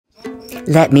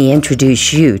Let me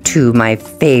introduce you to my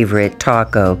favorite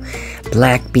taco: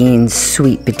 black beans,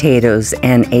 sweet potatoes,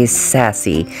 and a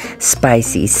sassy,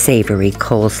 spicy, savory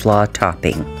coleslaw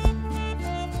topping.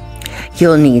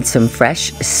 You'll need some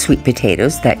fresh sweet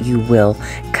potatoes that you will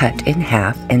cut in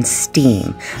half and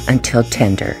steam until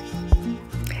tender.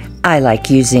 I like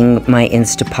using my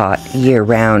Instapot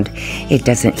year-round. It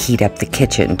doesn't heat up the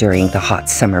kitchen during the hot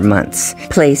summer months.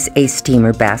 Place a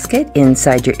steamer basket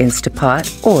inside your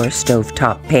Instapot or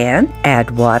stovetop pan.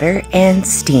 Add water and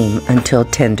steam until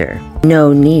tender.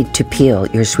 No need to peel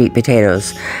your sweet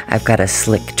potatoes. I've got a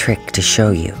slick trick to show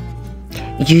you.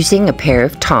 Using a pair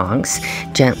of tongs,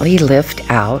 gently lift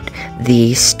out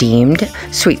the steamed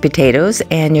sweet potatoes,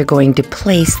 and you're going to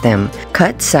place them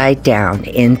cut side down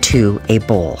into a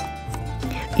bowl.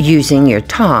 Using your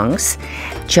tongs,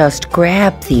 just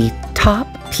grab the top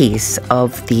piece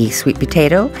of the sweet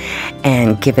potato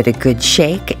and give it a good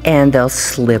shake, and they'll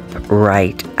slip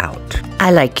right out.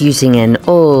 I like using an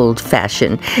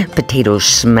old-fashioned potato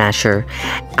smasher.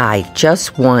 I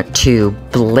just want to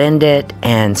blend it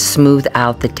and smooth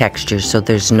out the texture so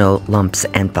there's no lumps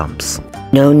and bumps.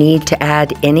 No need to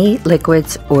add any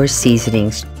liquids or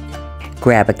seasonings.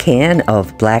 Grab a can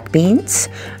of black beans,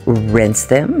 rinse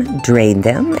them, drain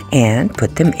them, and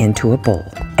put them into a bowl.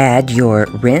 Add your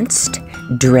rinsed,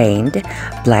 drained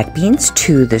black beans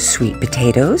to the sweet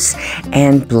potatoes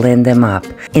and blend them up.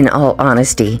 In all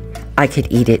honesty, I could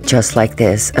eat it just like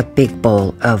this, a big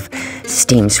bowl of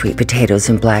steamed sweet potatoes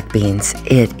and black beans.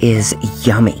 It is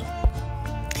yummy.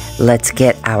 Let's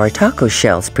get our taco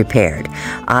shells prepared.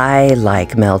 I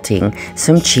like melting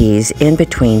some cheese in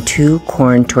between 2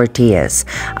 corn tortillas.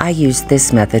 I use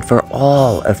this method for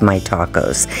all of my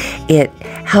tacos. It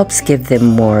helps give them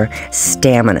more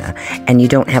stamina, and you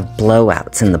don't have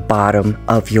blowouts in the bottom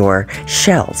of your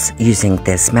shells using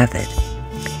this method.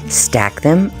 Stack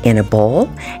them in a bowl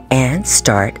and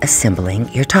start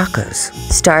assembling your tacos.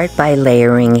 Start by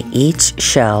layering each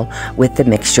shell with the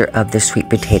mixture of the sweet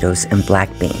potatoes and black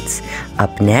beans.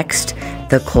 Up next,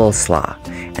 the coleslaw.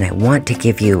 And I want to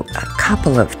give you a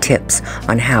couple of tips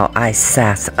on how I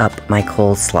sass up my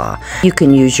coleslaw. You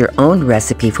can use your own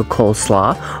recipe for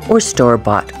coleslaw or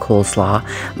store-bought coleslaw,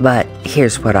 but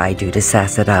here's what I do to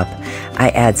sass it up. I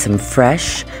add some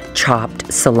fresh chopped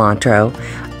cilantro.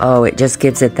 Oh, it just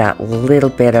gives it that little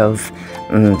bit of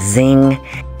zing.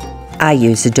 I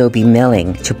use Adobe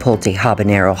Milling Chipotle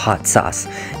Habanero hot sauce,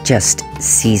 just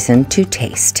seasoned to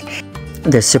taste.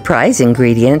 The surprise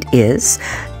ingredient is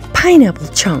pineapple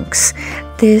chunks.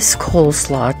 This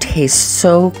coleslaw tastes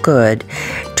so good,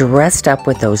 dressed up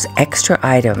with those extra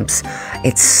items.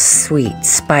 It's sweet,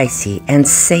 spicy, and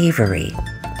savory.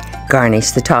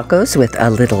 Garnish the tacos with a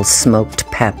little smoked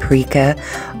paprika.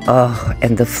 Oh,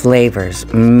 and the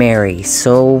flavors marry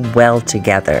so well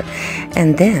together.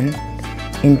 And then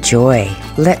enjoy.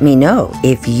 Let me know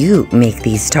if you make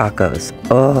these tacos.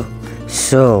 Oh,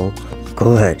 so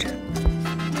good.